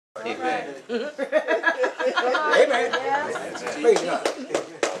Amen. Amen. Praise God.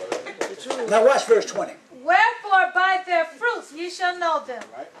 Now watch verse 20. Wherefore by their fruits ye shall know them.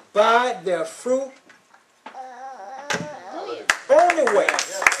 By their fruit, only way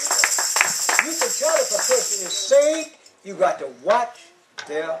you can tell if a person is saved, you got to watch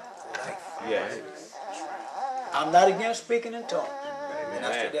their life. Yes. I'm not against speaking in tongues, and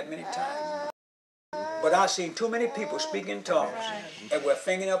I've said that many times. But I've seen too many people speak in tongues and wear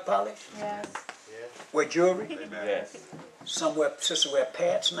fingernail polish, wear jewelry. Yes. Some sisters wear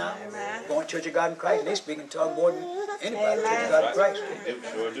pads now, going to Church of God in Christ, and they speak in tongues more than anybody, Church of God in Christ. They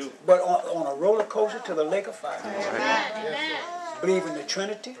sure do. But on a roller coaster to the lake of fire. Believe in the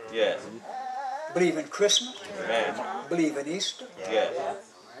Trinity. Yes. Believe in Christmas. Amen. Believe in Easter. Yes.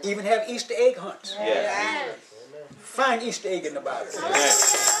 Even have Easter egg hunts. Yes. Find Easter egg in the Bible. Amen.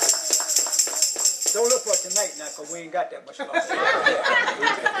 Don't look for it tonight now, because we ain't got that much longer.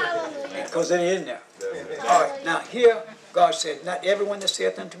 Because it is in there. All right, now here God said, not everyone that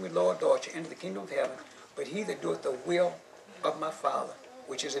saith unto me, Lord, Lord, shall enter the kingdom of heaven, but he that doeth the will of my Father,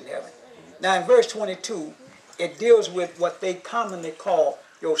 which is in heaven. Now in verse 22, it deals with what they commonly call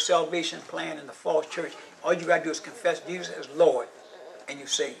your salvation plan in the false church. All you got to do is confess Jesus as Lord, and you're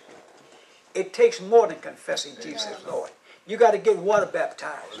saved. It takes more than confessing Jesus as Lord. You got to get water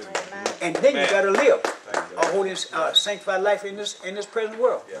baptized, and then you got to live a holy, sanctified life in this present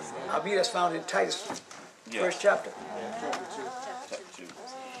world. I believe that's found in Titus, first chapter.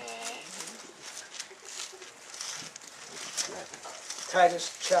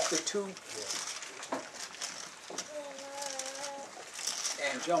 Titus chapter 2,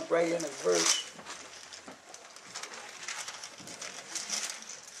 and jump right in at verse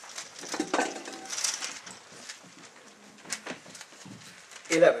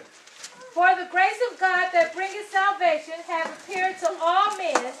 11. For the grace of God that bringeth salvation hath appeared to all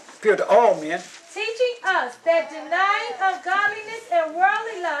men, Appear to all men, teaching us that denying ungodliness and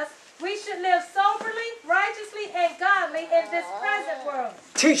worldly lust, we should live soberly, righteously, and godly in this present world.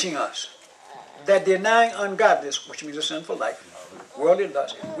 teaching us that denying ungodliness, which means a sinful life, worldly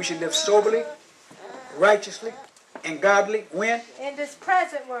lust, we should live soberly, righteously, and godly when? In this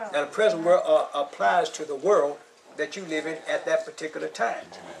present world. Now the present world applies to the world that you live in at that particular time,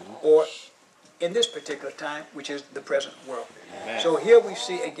 or in this particular time, which is the present world. Amen. So here we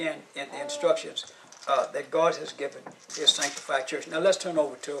see again in the instructions that God has given his sanctified church. Now let's turn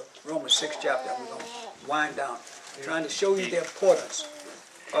over to Romans 6 chapter. We're going to wind down, trying to show you the importance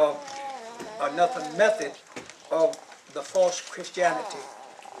of another method of the false Christianity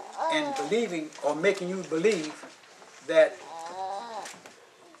and believing or making you believe that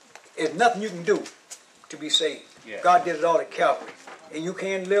there's nothing you can do to be saved. Yeah. God did it all at Calvary. And you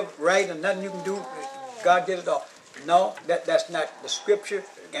can't live right and nothing you can do. God did it all. No, that's not the scripture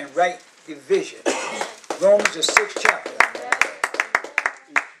and right division. Romans the 6th chapter.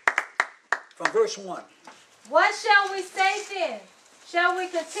 From verse 1. What shall we say then? Shall we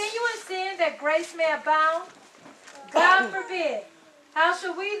continue in sin that grace may abound? God forbid. How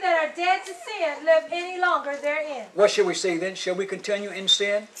shall we that are dead to sin live any longer therein? What shall we say then? Shall we continue in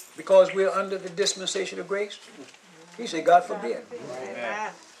sin because we're under the dispensation of grace? He said, God forbid.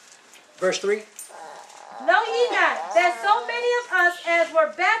 Amen. Verse 3. Know ye not that so many of us as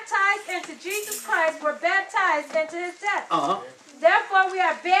were baptized into Jesus Christ were baptized into his death? Therefore we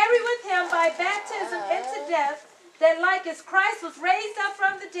are buried with him by baptism into death, that like as Christ was raised up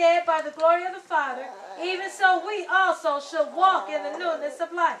from the dead by the glory of the Father, even so we also should walk in the newness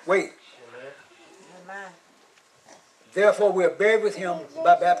of life. Wait. Amen. Therefore we are buried with him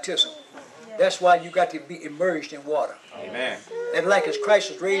by baptism. That's why you got to be immersed in water. Amen. And like as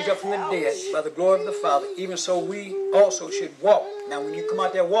Christ was raised up from the dead by the glory of the Father, even so we also should walk. Now when you come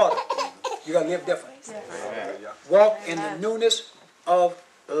out that water, you got to live different. Amen. Walk in the newness of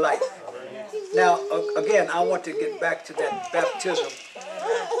life. Now, again, I want to get back to that baptism.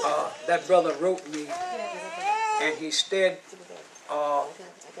 That brother wrote me, and he said,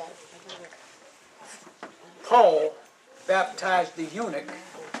 Paul baptized the eunuch,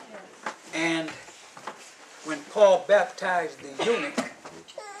 and when Paul baptized the eunuch,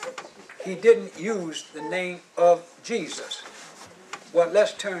 he didn't use the name of Jesus. Well,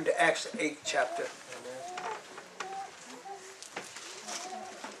 let's turn to Acts the 8th chapter.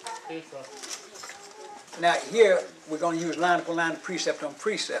 Now here we're going to use line upon line, precept on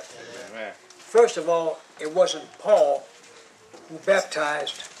precept. Amen. First of all, it wasn't Paul who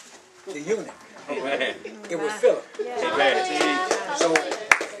baptized the eunuch. Amen. It was Philip. Amen. So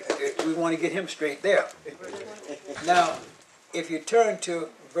we want to get him straight there. Now, if you turn to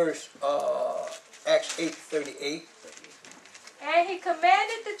verse Acts 8:38. And he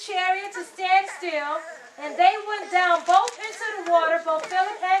commanded the chariot to stand still, and they went down both into the water, both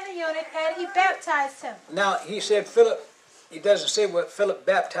Philip and the eunuch, and he baptized him. Now, he said Philip, he doesn't say what Philip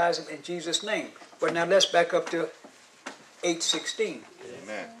baptized him in Jesus' name. But now let's back up to 8:16.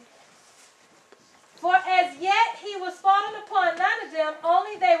 Amen. For as yet he was fallen upon none of them,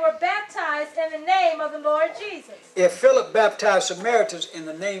 only they were baptized in the name of the Lord Jesus. If Philip baptized Samaritans in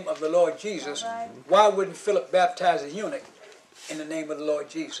the name of the Lord Jesus, why wouldn't Philip baptize a eunuch in the name of the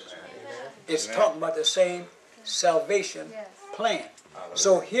Lord Jesus? It's talking about the same salvation plan.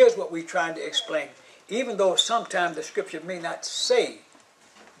 So here's what we're trying to explain. Even though sometimes the scripture may not say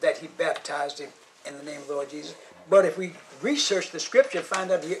that he baptized him in the name of the Lord Jesus, but if we research the scripture and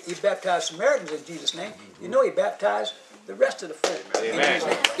find out he baptized Samaritans in Jesus' name, you know he baptized the rest of the folk in Jesus'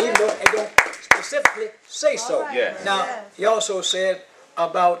 name, even though it don't specifically say so. Yes. Now, he also said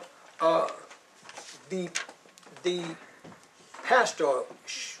about the pastor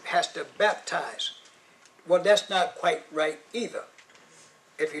has to baptize. Well, that's not quite right either.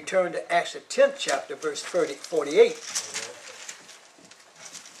 If you turn to Acts the 10th chapter, verse 48.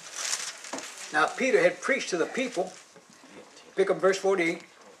 Now, Peter had preached to the people. Pick up verse 48.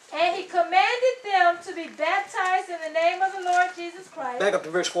 And he commanded them to be baptized in the name of the Lord Jesus Christ. Back up to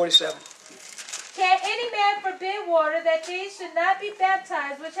verse 47. Can any man forbid water that these should not be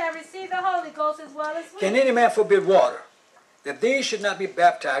baptized, which have received the Holy Ghost as well as we? Can any man forbid water that these should not be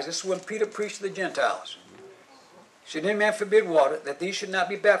baptized? This is when Peter preached to the Gentiles. Should any man forbid water that these should not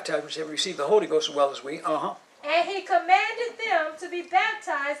be baptized, which have received the Holy Ghost as well as we? And he commanded them to be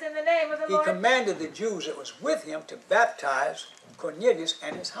baptized in the name of the Lord. He commanded the Jews that was with him to baptize Cornelius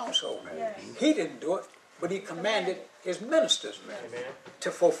and his household. Yes. He didn't do it, but he commanded his ministers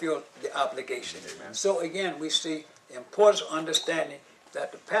to fulfill the obligation. So again, we see the importance of understanding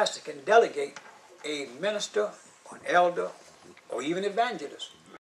that the pastor can delegate a minister, or an elder, or even evangelist